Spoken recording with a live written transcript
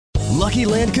Lucky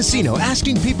Land Casino,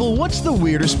 asking people, what's the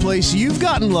weirdest place you've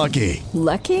gotten lucky?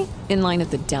 Lucky? In line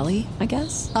at the deli, I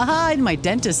guess? Aha, in my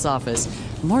dentist's office.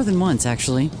 More than once,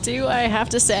 actually. Do I have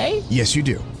to say? Yes, you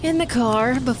do. In the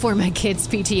car before my kids'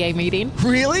 PTA meeting.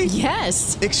 Really?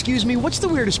 Yes. Excuse me, what's the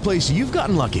weirdest place you've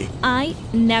gotten lucky? I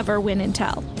never win and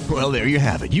tell. Well, there you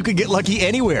have it. You can get lucky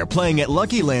anywhere, playing at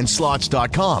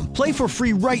LuckyLandSlots.com. Play for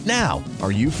free right now.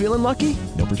 Are you feeling lucky?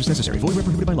 No purchase necessary. Void where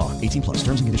prohibited by law. 18 plus.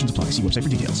 Terms and conditions apply. See website for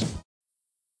details.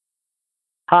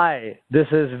 Hi, this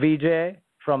is Vijay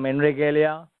from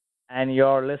InRegalia, and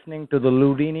you're listening to the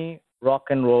Loudini Rock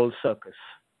and Roll Circus.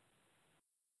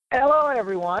 Hello,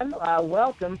 everyone.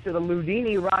 Welcome to the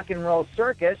Loudini Rock and Roll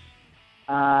Circus.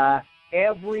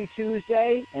 Every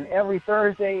Tuesday and every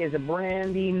Thursday is a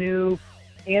brandy new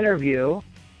interview.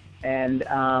 And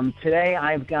today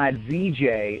I've got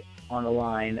Vijay on the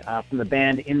line from the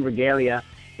band InRegalia.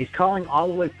 He's calling all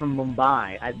the way from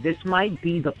Mumbai. This might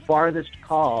be the farthest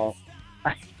call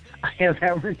I have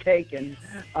ever taken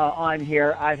on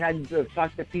here. I've had to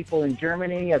talk to people in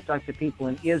Germany. I've talked to people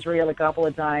in Israel a couple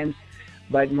of times.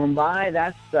 But Mumbai,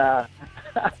 that's the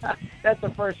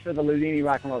first for the Loudini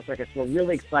Rock and Roll Circus. We're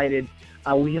really excited.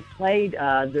 We have played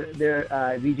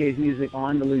Vijay's music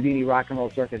on the Loudini Rock and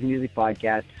Roll Circus music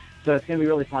podcast, so it's going to be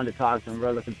really fun to talk to him.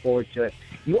 We're looking forward to it.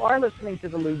 You are listening to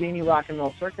the Loudini Rock and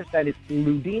Roll Circus. That is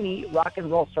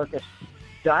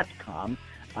LoudiniRockandRollCircus.com.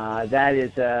 That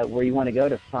is where you want to go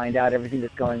to find out everything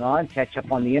that's going on, catch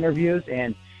up on the interviews,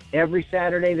 and every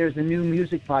Saturday there's a new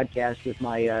music podcast with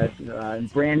my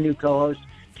brand new co-host,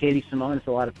 Katie Simone. It's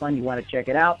a lot of fun. You want to check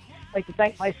it out. I'd like to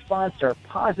thank my sponsor,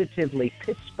 Positively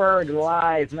Pittsburgh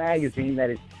Live Magazine. That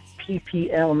is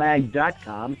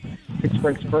pplmag.com,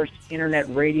 Pittsburgh's first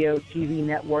internet radio, TV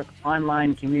network,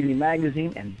 online community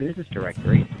magazine, and business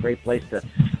directory. It's a great place to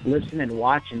listen and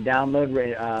watch and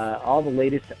download all the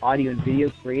latest audio and video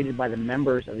created by the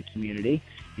members of the community.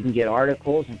 You can get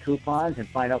articles and coupons and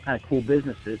find all kinds of cool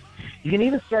businesses. You can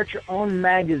even start your own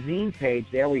magazine page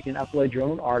there where you can upload your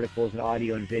own articles and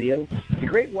audio and video. It's a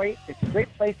great place to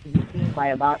be seen by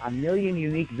about 1 million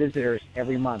unique visitors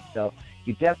every month. So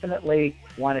you definitely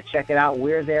want to check it out.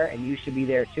 We're there, and you should be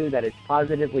there too. That is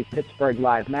Positively Pittsburgh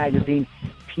Live Magazine,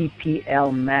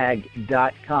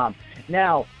 pplmag.com.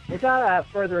 Now, without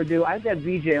further ado, I've got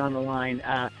Vijay on the line.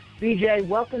 Vijay,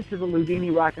 welcome to the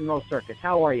Loudini Rock and Roll Circus.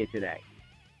 How are you today?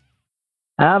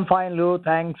 I'm fine, Lou.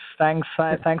 Thanks a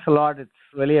lot. It's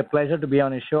really a pleasure to be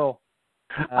on your show.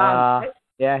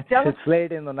 It's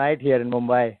late in the night here in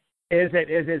Mumbai. Is it?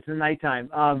 It's the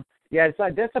nighttime. It's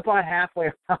like that's about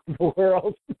halfway around the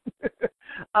world.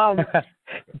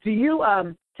 Do you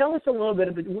tell us a little bit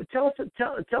about tell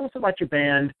us about your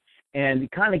band and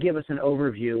kind of give us an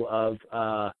overview of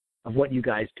what you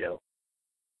guys do?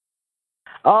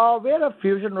 We're a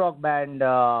fusion rock band,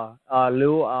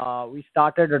 Lou. We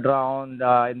started around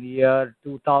in the year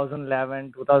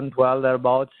 2011, 2012,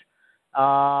 thereabouts.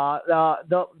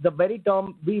 The very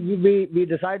term we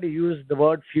decided to use the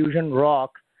word fusion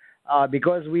rock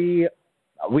because we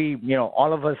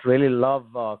all of us really love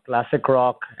classic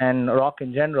rock and rock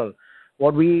in general.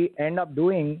 What we end up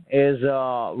doing is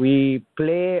we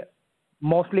play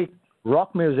mostly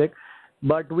rock music,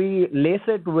 but we lace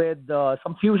it with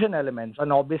some fusion elements.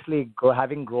 And obviously,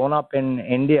 having grown up in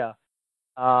India,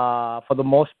 for the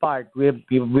most part, we've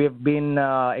been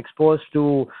exposed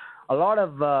to a lot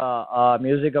of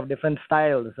music of different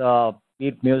styles, be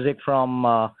it music from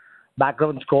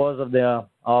background scores of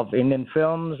Indian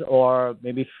films, or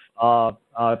maybe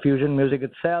fusion music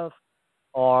itself,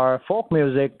 or folk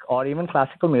music, or even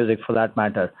classical music for that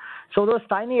matter. So those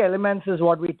tiny elements is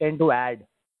what we tend to add,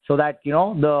 so that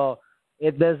there's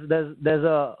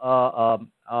a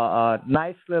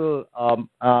nice little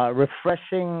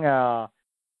refreshing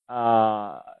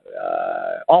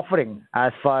offering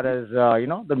as far as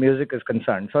the music is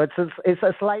concerned. So it's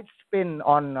a slight spin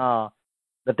on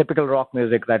the typical rock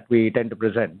music that we tend to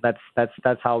present. That's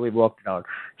how we worked it out.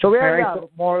 So we're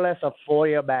more or less a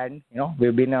 4-year band.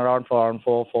 We've been around for around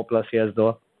 4+ years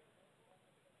though.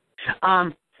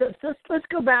 So let's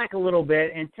go back a little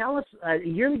bit and tell us,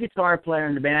 you're the guitar player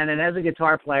in the band, and as a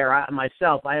guitar player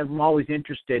myself, I am always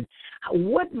interested.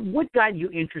 What got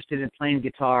you interested in playing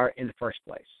guitar in the first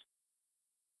place?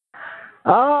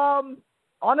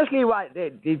 Honestly,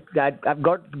 I've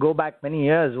got to go back many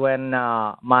years when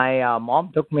my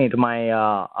mom took me to my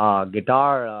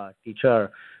guitar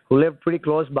teacher, who lived pretty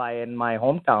close by in my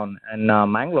hometown in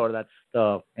Mangalore. That's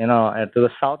to the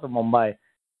south of Mumbai.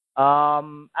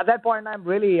 At that point in time,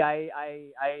 really, I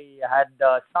had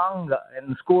sung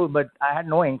in school, but I had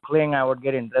no inkling I would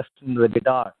get interested in the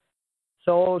guitar.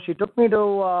 So she took me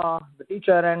to the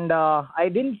teacher, and I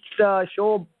didn't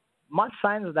show much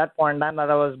signs at that point in time that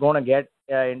I was going to get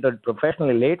into it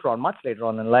professionally later on, much later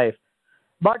on in life.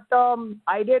 But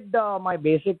I did my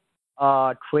basic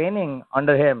training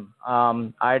under him.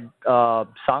 I'd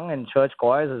sung in church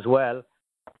choirs as well,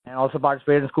 and also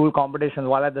participated in school competitions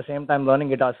while at the same time learning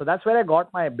guitar. So that's where I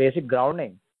got my basic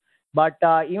grounding. But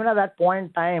even at that point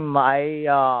in time,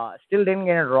 I still didn't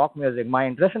get into rock music. My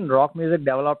interest in rock music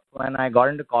developed when I got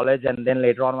into college, and then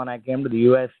later on when I came to the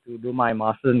US to do my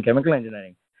master's in chemical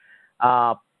engineering.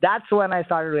 That's when I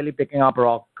started really picking up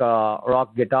rock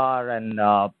guitar and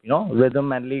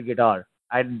rhythm and lead guitar.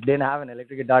 I didn't have an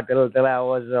electric guitar till I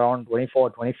was around 24,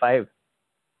 25.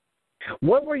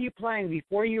 What were you playing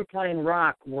before you were playing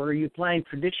rock? Were you playing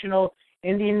traditional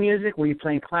Indian music? Were you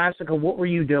playing classical? What were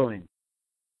you doing?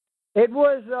 It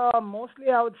was mostly,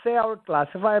 I would say, I would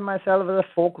classify myself as a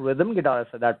folk rhythm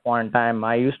guitarist at that point in time.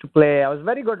 I was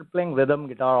very good at playing rhythm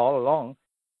guitar all along,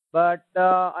 but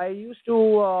I used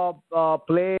to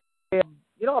play,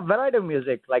 a variety of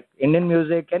music, like Indian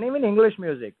music and even English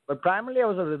music. But primarily, I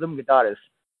was a rhythm guitarist.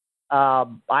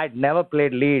 I'd never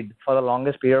played lead for the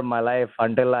longest period of my life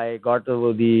until I got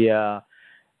to the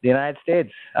United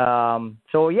States.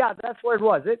 So yeah, that's what it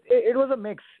was. It was a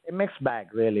mixed bag,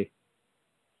 really.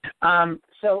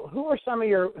 So who are some of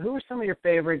your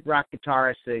favorite rock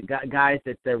guitarists, guys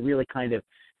that really kind of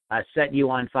set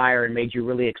you on fire and made you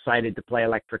really excited to play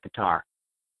electric guitar?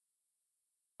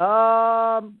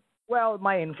 Well,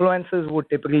 my influences would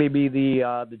typically be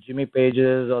the Jimmy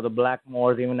Pages or the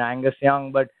Blackmores, even Angus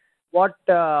Young. But what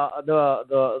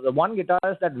the one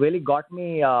guitarist that really got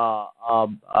me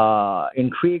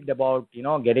intrigued about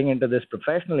getting into this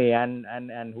professionally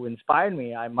and who inspired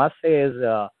me, I must say, is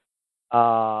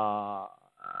Tom,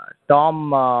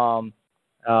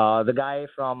 the guy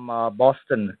from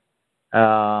Boston.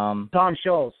 Tom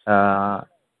Scholz.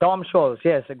 Tom Scholz,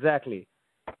 yes, exactly.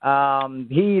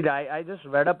 I just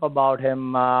read up about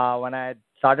him when I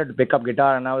started to pick up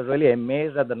guitar, and I was really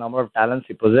amazed at the number of talents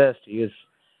he possessed. He's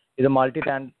a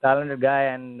multi-talented guy,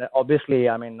 and obviously,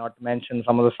 I mean, not to mention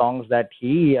some of the songs that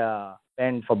he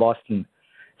penned for Boston.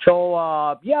 So,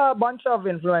 a bunch of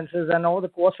influences, and over the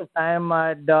course of time,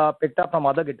 I'd picked up from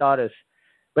other guitarists.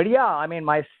 But yeah, I mean,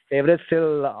 my favorites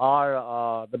still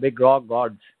are the big rock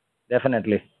gods,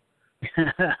 definitely.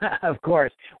 Of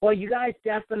course. Well, you guys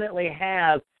definitely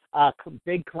have a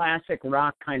big classic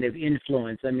rock kind of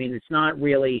influence. I mean, it's not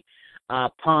really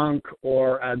punk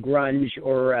or grunge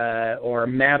or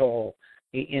metal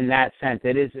in that sense.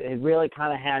 It really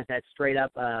kind of has that straight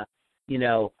up,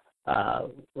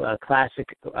 classic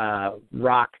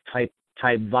rock type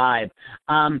vibe.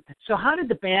 So how did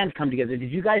the band come together?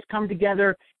 Did you guys come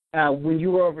together when you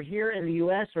were over here in the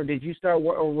U.S., or did you start,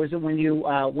 or was it when you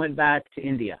went back to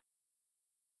India?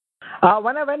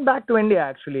 When I went back to India,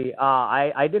 actually,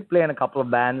 I did play in a couple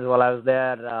of bands while I was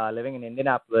there, living in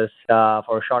Indianapolis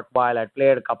for a short while. I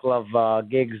played a couple of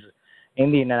gigs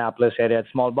in the Indianapolis area at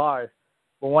small bars.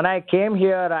 But when I came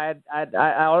here, I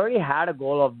already had a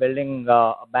goal of building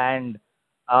a band,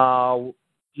 who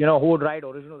would write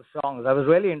original songs. I was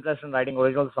really interested in writing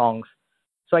original songs.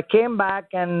 So I came back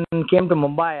and came to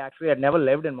Mumbai. Actually, I'd never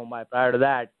lived in Mumbai prior to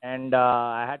that. And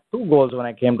I had two goals when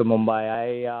I came to Mumbai.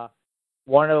 I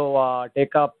wanted to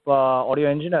take up audio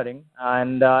engineering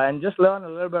and just learn a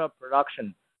little bit of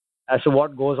production as to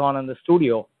what goes on in the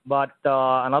studio. But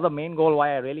another main goal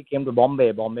why I really came to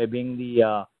Bombay being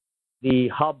the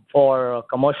hub for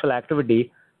commercial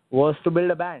activity, was to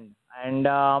build a band. And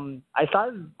I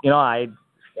started,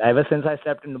 ever since I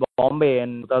stepped into Bombay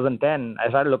in 2010, I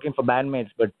started looking for bandmates,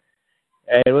 but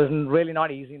it was really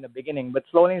not easy in the beginning. But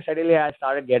slowly and steadily, I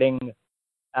started getting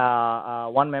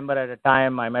one member at a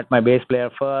time. I met my bass player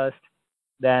first.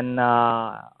 Then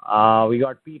we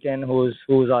got Pete in,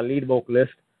 who's our lead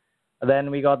vocalist.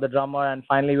 Then we got the drummer, and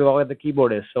finally we got the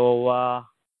keyboardist. So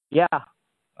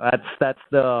that's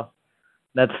the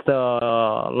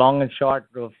long and short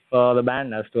of the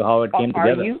band as to how it came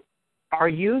together. Are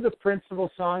you the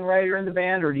principal songwriter in the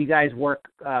band, or do you guys work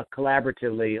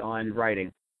collaboratively on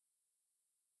writing?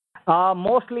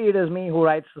 Mostly it is me who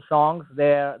writes the songs.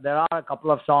 There are a couple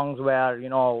of songs where,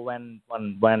 when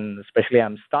especially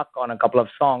I'm stuck on a couple of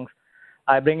songs,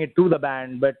 I bring it to the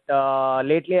band. But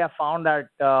lately I found that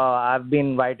I've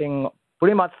been writing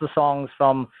pretty much the songs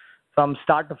from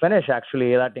start to finish,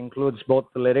 actually. That includes both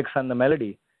the lyrics and the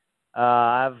melody.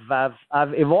 I've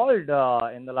evolved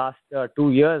in the last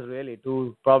 2 years, really,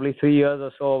 probably 3 years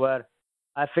or so, where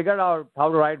I figured out how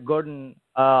to write good,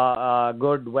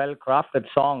 well-crafted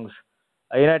songs.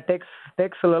 It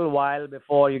takes a little while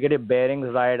before you get your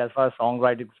bearings right as far as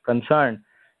songwriting is concerned.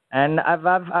 and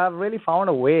I've really found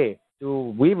a way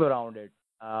to weave around it,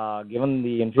 given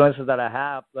the influences that I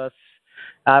have. Plus,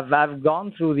 I've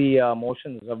gone through the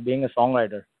motions of being a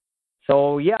songwriter.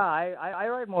 So yeah, I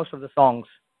write most of the songs.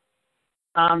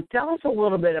 Tell us a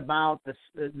little bit about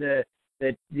the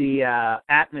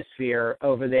atmosphere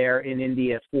over there in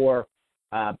India for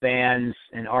bands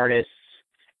and artists,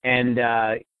 and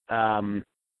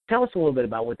tell us a little bit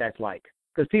about what that's like.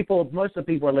 Because most of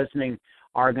the people who are listening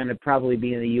are going to probably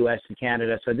be in the U.S. and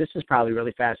Canada, so this is probably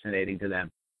really fascinating to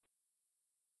them.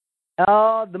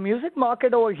 The music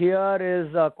market over here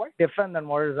is quite different than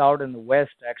what is out in the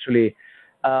West, actually.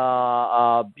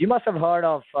 You must have heard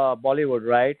of Bollywood,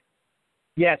 right?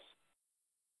 Yes.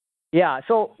 Yeah,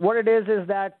 so what it is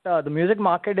that the music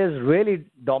market is really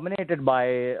dominated by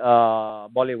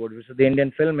Bollywood, which is the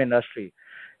Indian film industry.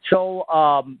 So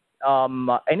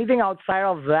anything outside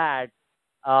of that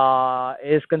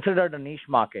is considered a niche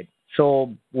market.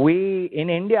 So we in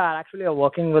India actually are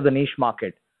working with a niche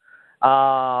market.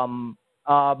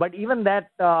 But even that,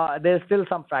 there's still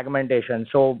some fragmentation.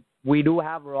 So we do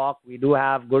have rock, we do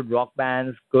have good rock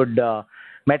bands, good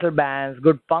metal bands,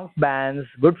 good punk bands,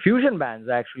 good fusion bands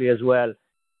actually as well.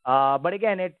 But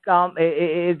again, it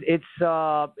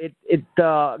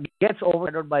gets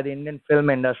overshadowed by the Indian film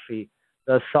industry.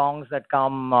 The songs that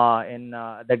come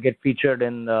that get featured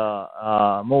in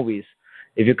the movies.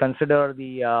 If you consider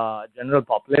the general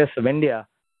populace of India,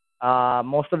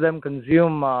 most of them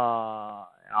consume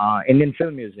Indian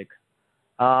film music.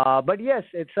 But yes,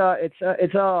 it's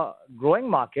a growing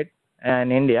market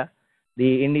in India,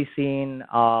 the indie scene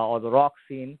or the rock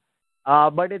scene.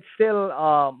 But it's still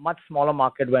a much smaller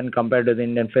market when compared to the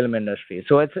Indian film industry.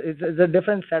 So it's a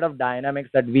different set of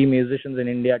dynamics that we musicians in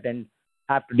India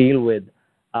have to deal with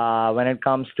when it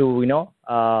comes to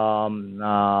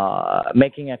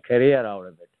making a career out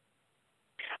of it.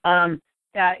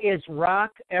 Is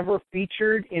rock ever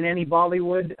featured in any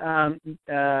Bollywood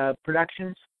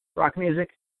productions? Rock music?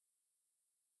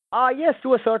 Yes,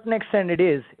 to a certain extent it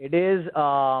is. It is,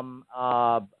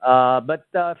 but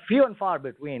few and far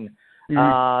between.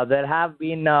 Mm-hmm. There have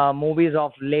been movies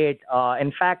of late.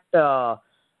 In fact,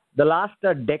 the last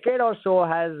decade or so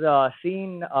has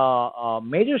seen a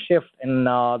major shift in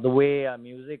the way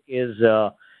music is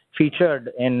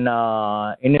featured in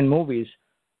Indian movies.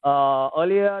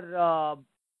 Earlier,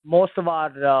 most of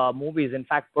our movies, in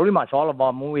fact, pretty much all of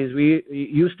our movies, we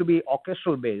used to be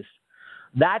orchestral based.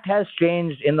 That has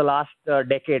changed in the last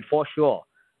decade for sure,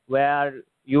 where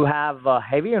you have a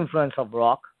heavy influence of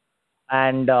rock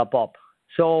and pop.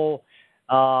 So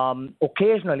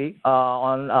occasionally,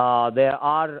 there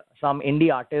are some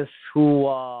indie artists who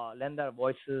lend their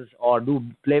voices or do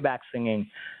playback singing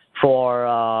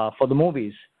for the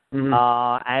movies. Mm-hmm.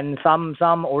 And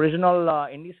some original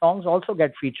indie songs also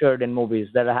get featured in movies.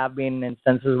 There have been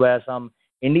instances where some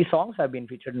indie songs have been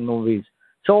featured in movies.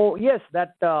 So yes,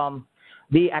 that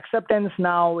the acceptance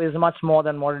now is much more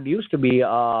than what it used to be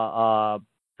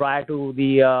prior to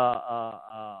the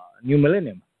new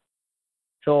millennium.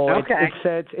 So okay.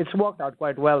 It's worked out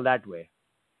quite well that way.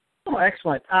 Oh,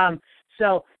 excellent.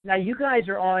 So now you guys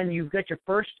you've got your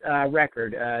first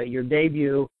record, your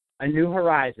debut, A New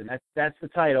Horizon. That's the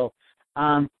title.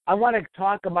 I want to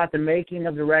talk about the making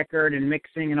of the record and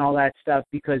mixing and all that stuff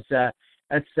because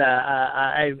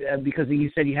because you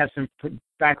said you have some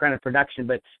background in production.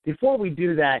 But before we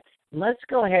do that, let's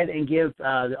go ahead and give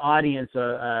the audience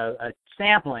a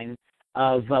sampling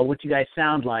of what you guys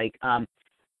sound like.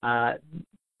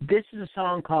 This is a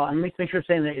song called, let me make sure I'm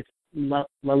saying that it's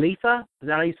Lalita. Is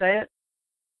that how you say it?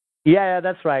 Yeah,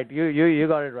 that's right. You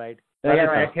got it right. Yeah,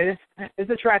 right. Okay, this is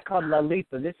a track called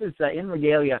Lalita. This is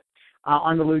InRegalia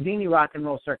on the Loudini Rock and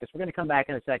Roll Circus. We're going to come back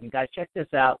in a second. Guys, check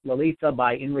this out. Lalita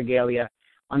by InRegalia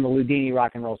on the Loudini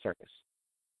Rock and Roll Circus.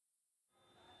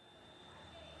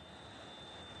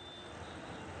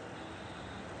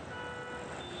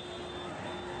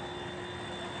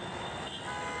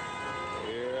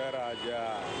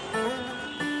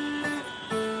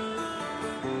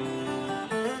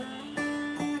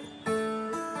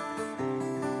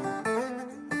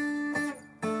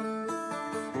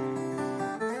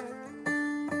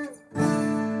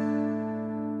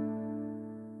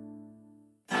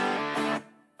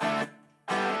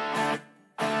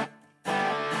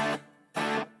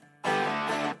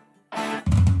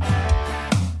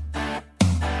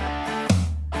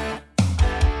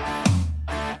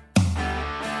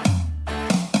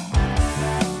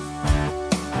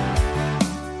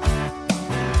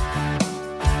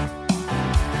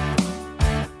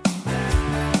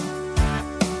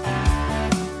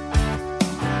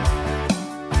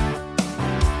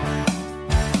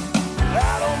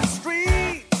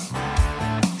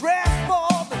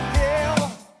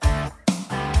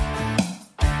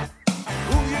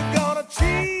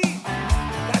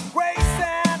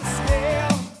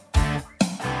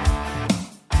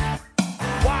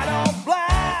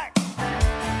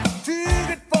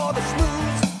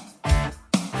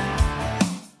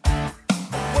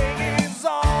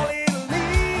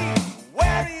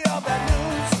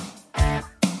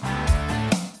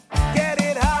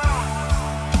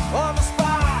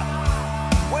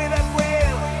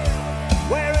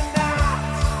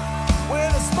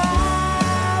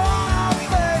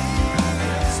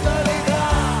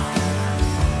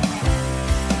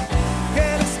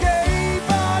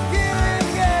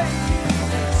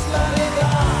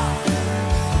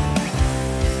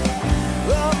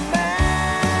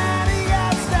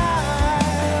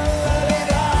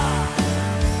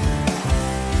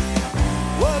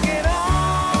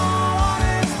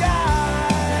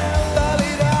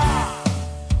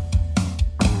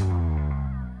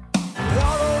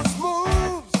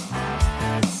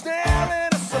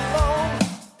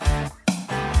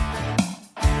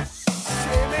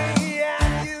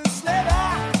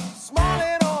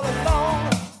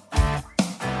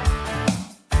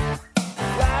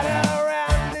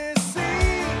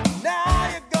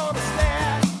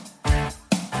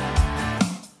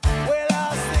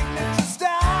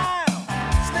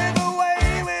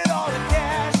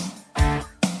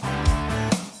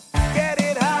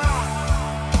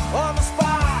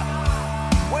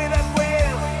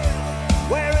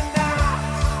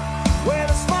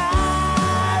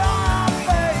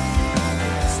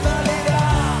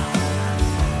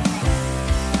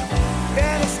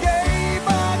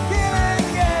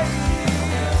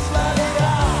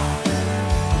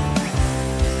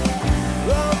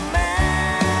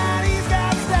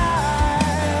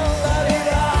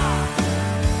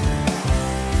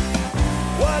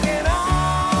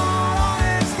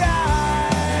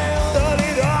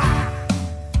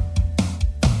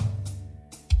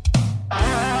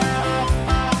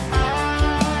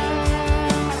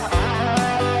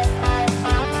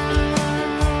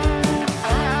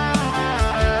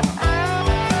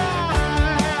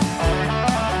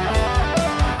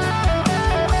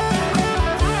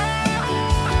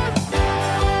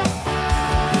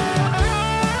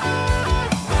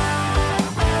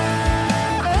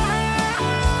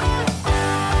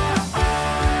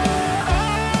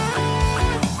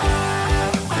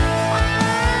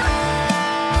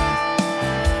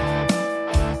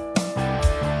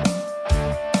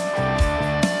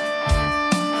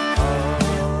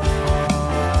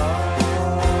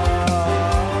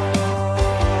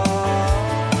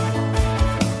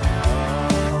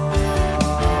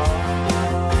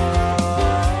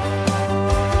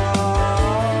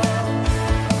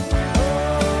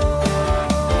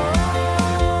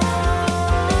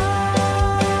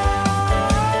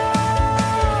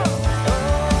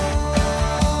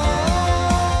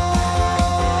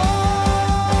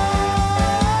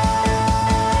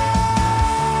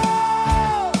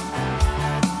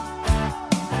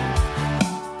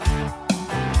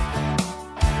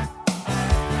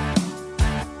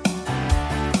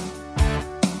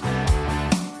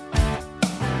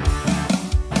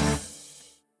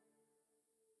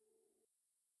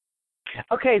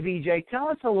 Okay, Vijay, tell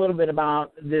us a little bit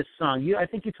about this song. I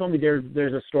think you told me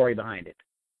there's a story behind it.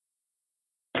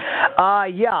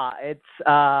 Yeah, it's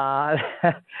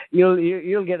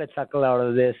you'll get a chuckle out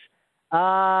of this.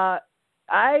 I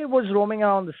was roaming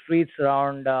around the streets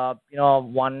around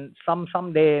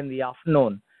some day in the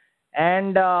afternoon,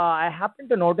 and I happened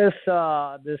to notice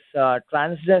this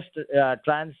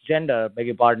transgender, beg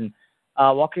your pardon,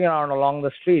 walking around along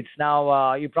the streets.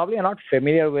 Now you probably are not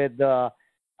familiar with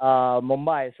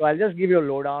Mumbai, so I'll just give you a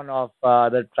lowdown of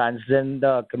the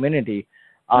transgender community.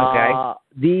 Okay.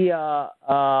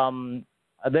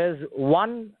 There's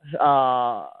one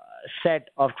set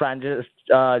of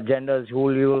transgenders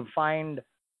who you will find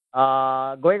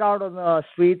going out on the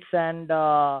streets and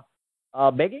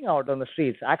begging out on the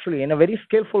streets, actually, in a very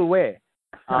skillful way,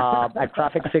 at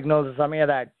traffic signals or something like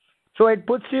that. So it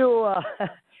puts you,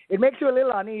 it makes you a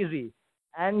little uneasy.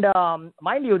 And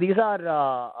mind you, these are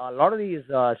a lot of these,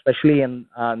 especially in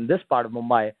this part of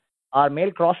Mumbai, are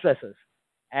male cross-dressers.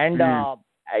 And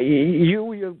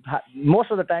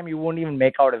most of the time you won't even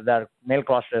make out if they're male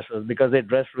cross-dressers because they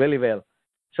dress really well.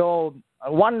 So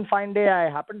one fine day I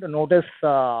happened to notice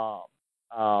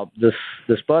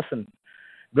this person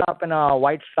dressed up in a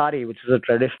white sari, which is a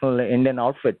traditional Indian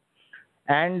outfit,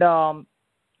 and I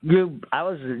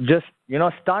was just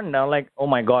stunned. I was like, oh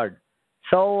my god.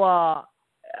 So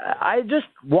I just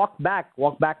walked back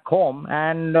home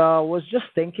and was just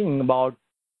thinking about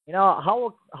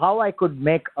how I could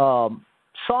make a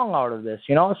song out of this,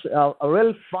 a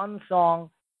real fun song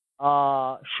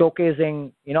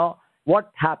showcasing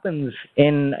what happens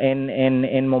in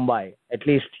Mumbai, at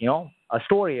least a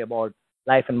story about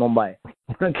life in Mumbai.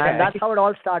 Okay. And that's how it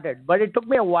all started. But it took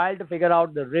me a while to figure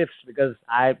out the riffs because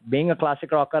being a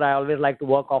classic rocker, I always like to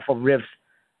work off of riffs.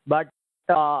 But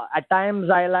at times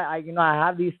I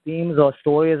have these themes or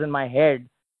stories in my head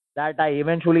that I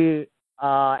eventually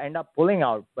end up pulling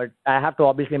out, but I have to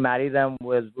obviously marry them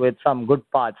with some good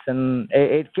parts, and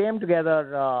it came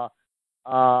together a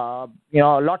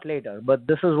lot later. But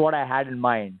this is what I had in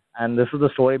mind, and this is the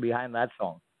story behind that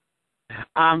song.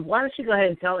 Why don't you go ahead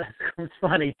and tell us? It's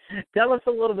funny. Tell us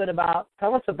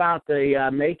about the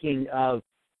making of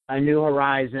A New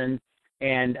Horizon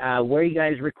and where you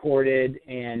guys recorded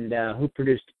and who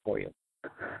produced it for you.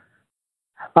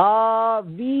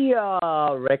 We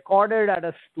recorded at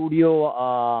a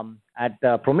studio at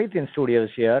Promethean Studios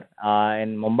here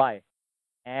in Mumbai,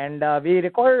 and we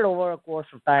recorded over a course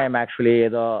of time. Actually,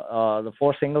 the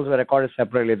 4 singles were recorded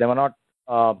separately. They were not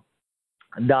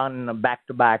done back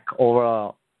to back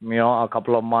over a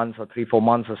couple of months or 3-4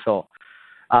 months or so.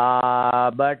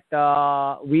 But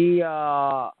we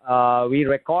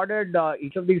recorded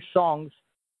each of these songs.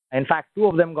 In fact, 2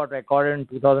 of them got recorded in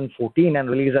 2014 and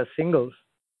released as singles.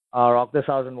 Rock This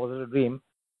House and Was It a Dream,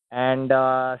 and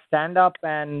Stand Up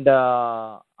and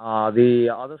the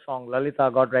other song Lalita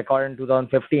got recorded in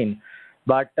 2015.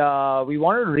 But we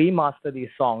wanted to remaster these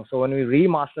songs, so when we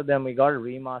remastered them, we got it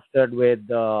remastered with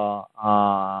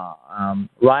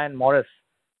Ryan Morris,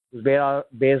 who's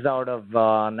based out of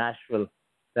Nashville,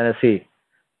 Tennessee.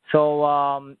 So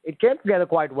it came together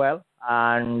quite well,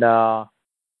 and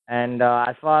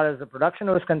as far as the production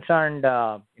was concerned,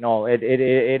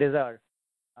 it is a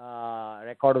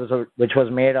record which was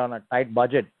made on a tight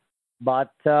budget,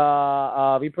 but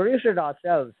we produced it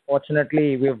ourselves.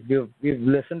 Fortunately, we've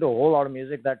listened to a whole lot of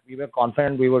music that we were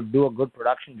confident we would do a good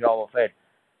production job of it,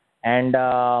 and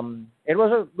it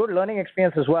was a good learning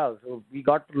experience as well. So we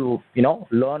got to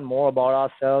learn more about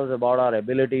ourselves, about our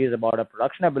abilities, about our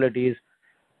production abilities,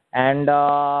 and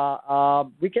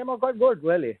we came out quite good,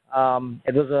 really.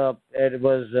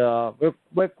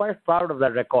 We're quite proud of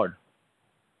that record.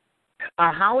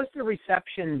 How has the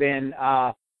reception been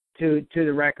to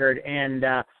the record? And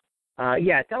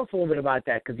tell us a little bit about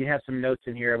that, because you have some notes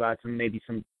in here about maybe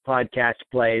some podcast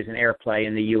plays and airplay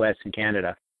in the U.S. and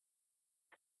Canada.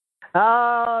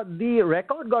 The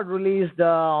record got released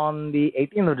on the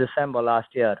 18th of December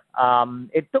last year.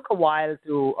 It took a while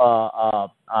to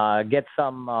get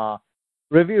some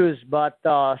reviews, but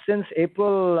since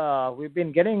April, we've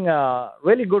been getting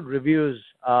really good reviews.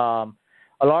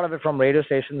 A lot of it from radio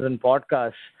stations and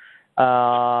podcasts,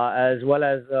 as well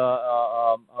as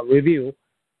a review.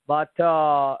 But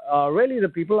really, the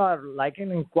people are liking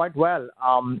it quite well.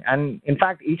 And in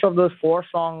fact, each of those 4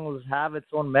 songs have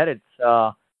its own merits.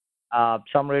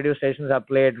 Some radio stations have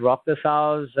played Rock This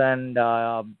House, and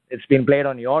it's been played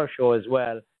on your show as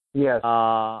well. Yes.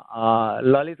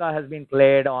 Lalita has been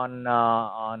played on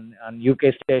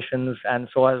UK stations, and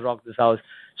so has Rock This House.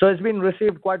 So it's been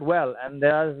received quite well, and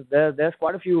there's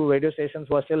quite a few radio stations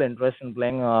who are still interested in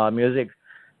playing music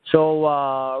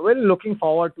So really looking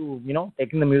forward to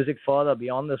taking the music further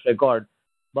beyond this record.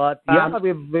 But yeah,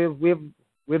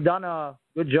 we've done a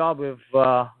good job.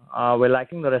 We're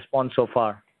liking the response so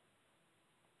far.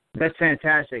 That's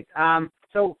fantastic.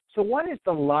 So what is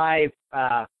the live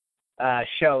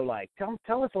show like?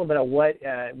 Tell us a little bit of what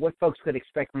folks could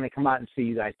expect when they come out and see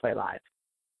you guys play live.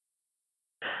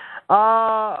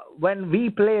 When we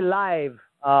play live,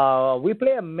 we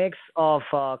play a mix of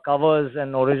covers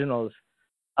and originals.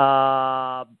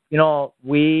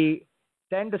 We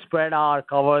tend to spread our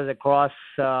covers across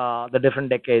the different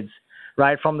decades,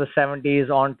 right from the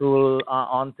 70s until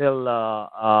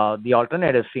the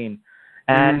alternative scene,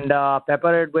 and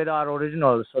pepper it with our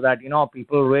originals so that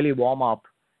people really warm up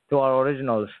to our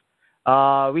originals.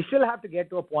 We still have to get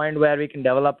to a point where we can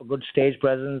develop a good stage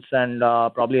presence and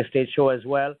probably a stage show as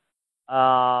well.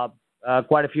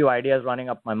 Quite a few ideas running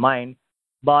up my mind,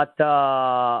 but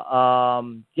yeah,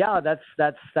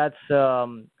 that's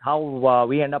how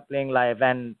we end up playing live.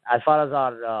 And as far as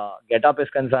our get-up is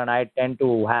concerned, I tend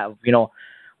to have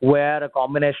wear a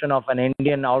combination of an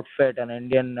Indian outfit, an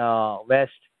Indian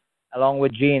vest, along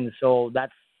with jeans. So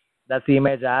that's the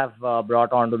image I've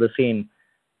brought onto the scene,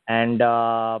 and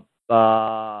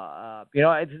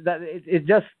it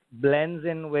just blends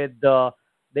in with the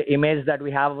image that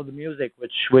we have of the music,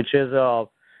 which is a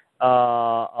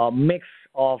mix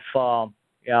of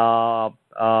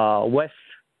West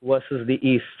versus the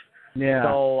East. Yeah.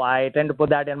 So I tend to put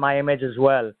that in my image as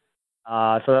well.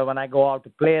 So that when I go out to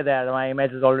play there, my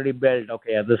image is already built.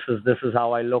 Okay, this is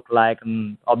how I look like,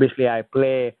 and obviously I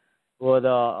play with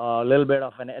a little bit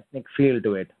of an ethnic feel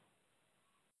to it.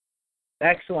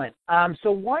 Excellent.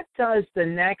 So what does the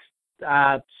next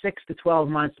 6 to 12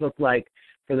 months look like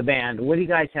for the band? What do you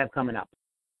guys have coming up?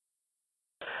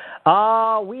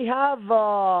 We have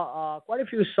quite a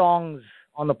few songs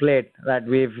on the plate that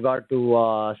we've got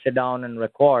to sit down and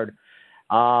record.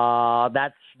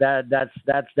 That's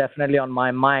definitely on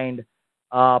my mind.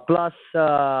 Plus,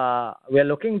 we're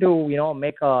looking to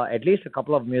make at least a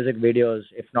couple of music videos,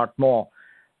 if not more,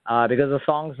 because the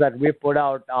songs that we put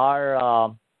out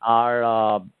are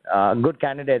good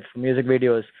candidates for music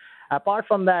videos. Apart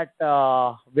from that,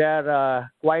 we're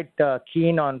quite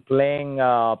keen on playing,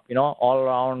 all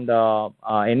around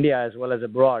India as well as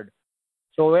abroad.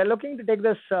 So we're looking to take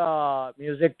this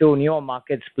music to newer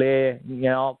markets, play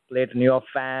to newer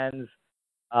fans,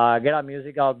 get our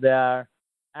music out there,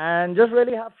 and just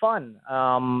really have fun.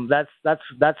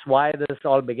 That's why this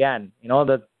all began.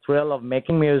 The thrill of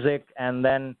making music and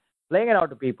then playing it out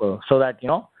to people, so that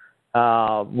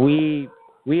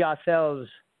we ourselves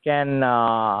can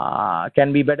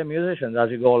be better musicians as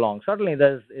we go along. Certainly,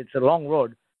 it's a long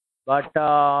road, but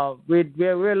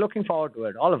we're looking forward to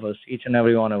it. All of us, each and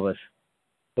every one of us.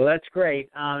 Well, that's great,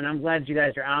 and I'm glad you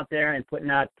guys are out there and putting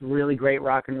out really great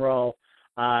rock and roll.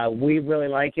 We really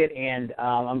like it, and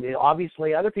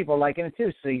obviously other people are liking it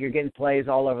too. So you're getting plays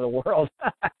all over the world.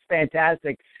 That's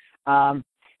fantastic.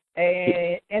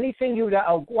 Anything you?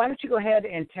 Why don't you go ahead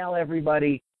and tell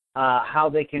everybody how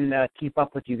they can keep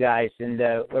up with you guys and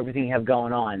everything you have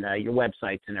going on, your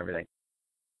websites and everything.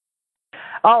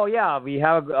 Oh, yeah, we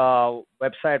have a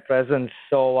website presence,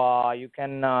 so you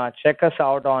can check us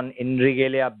out on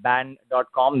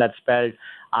InRegaliaBand.com. That's spelled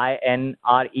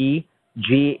INREGALIA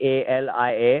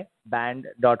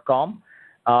band.com.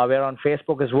 We're on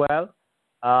Facebook as well.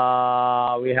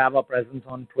 We have a presence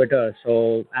on Twitter,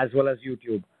 so as well as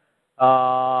YouTube.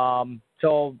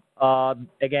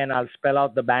 Again, I'll spell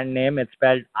out the band name. It's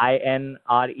spelled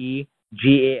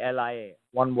INREGALIA,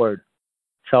 one word.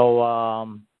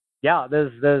 So, yeah,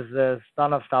 there's a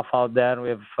ton of stuff out there.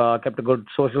 We've kept a good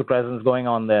social presence going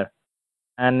on there.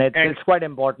 And it's quite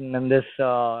important in this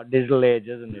digital age,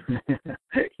 isn't it?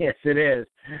 Yes, it is.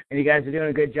 And you guys are doing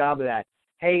a good job of that.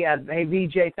 Hey,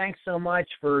 Vijay, thanks so much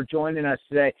for joining us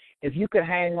today. If you could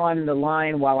hang on the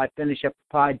line while I finish up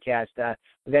the podcast,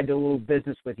 we've got to do a little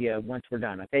business with you once we're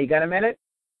done. Okay, you got a minute?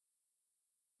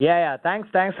 Yeah. Thanks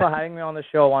for having me on the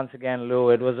show once again, Lou.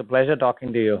 It was a pleasure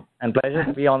talking to you, and pleasure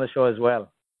to be on the show as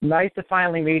well. Nice to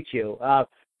finally meet you.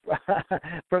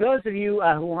 For those of you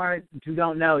who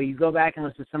don't know, you go back and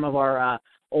listen to some of our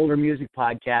older music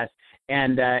podcasts,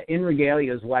 and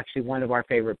InRegalia is actually one of our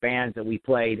favorite bands that we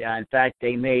played. In fact,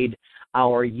 they made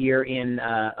our year-end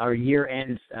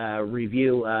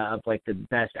review of like the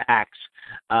best acts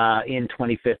in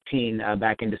 2015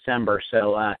 back in December.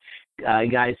 So,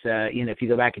 guys, if you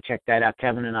go back and check that out,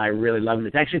 Kevin and I really love it.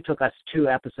 It actually took us 2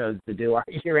 episodes to do our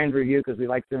year-end review because we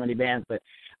like so many bands, but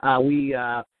we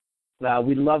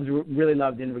We really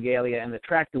loved InRegalia, and the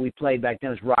track that we played back then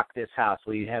was Rock This House.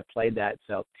 We have played that.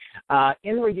 So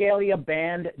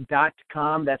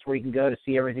InRegaliaBand.com, that's where you can go to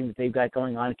see everything that they've got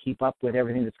going on, keep up with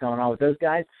everything that's going on with those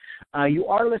guys. You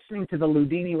are listening to the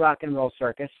Loudini Rock and Roll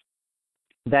Circus.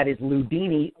 That is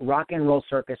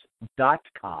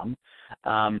LoudiniRockandRollCircus.com.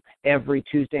 Every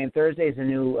Tuesday and Thursday is a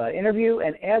new interview,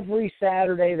 and every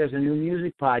Saturday there's a new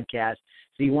music podcast.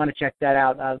 So you want to check that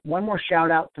out. One more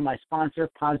shout-out to my sponsor,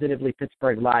 Positively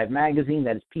Pittsburgh Live Magazine.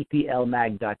 That is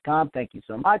pplmag.com. Thank you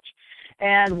so much.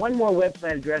 And one more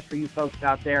website address for you folks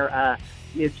out there.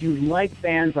 If you like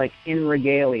bands like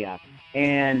InRegalia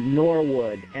and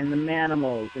Norwood and the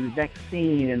Manimals and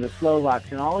Vaccine and the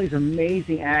Slovaks and all these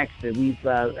amazing acts that we've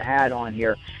had on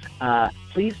here,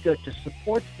 please go to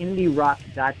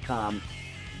supportindierock.com,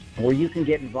 where you can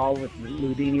get involved with the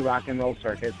Loudini Rock and Roll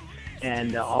Circus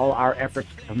and all our efforts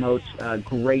to promote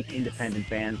great independent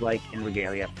bands like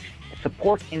InRegalia.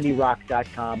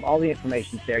 SupportIndieRock.com. All the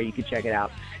information's there. You can check it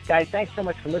out. Guys, thanks so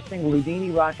much for listening.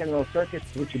 Loudini Rock and Roll Circus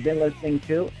is what you've been listening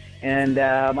to. And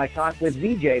my talk with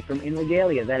Vijay from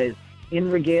InRegalia. That is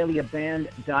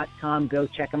InRegaliaBand.com. Go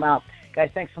check them out. Guys,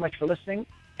 thanks so much for listening,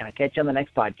 and I'll catch you on the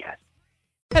next podcast.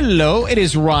 Hello, it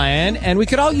is Ryan, and we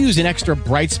could all use an extra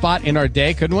bright spot in our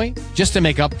day, couldn't we? Just to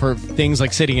make up for things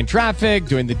like sitting in traffic,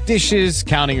 doing the dishes,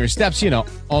 counting your steps,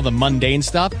 all the mundane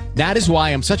stuff. That is why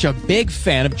I'm such a big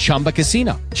fan of Chumba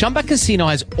Casino. Chumba Casino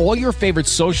has all your favorite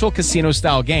social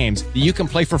casino-style games that you can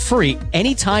play for free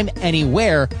anytime,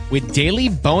 anywhere with daily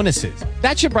bonuses.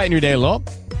 That should brighten your day a little.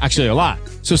 Actually, a lot.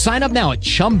 So sign up now at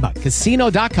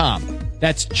ChumbaCasino.com.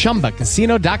 That's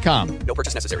ChumbaCasino.com. No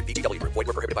purchase necessary. VGW Group. Void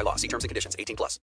where prohibited by law. See terms and conditions. 18+.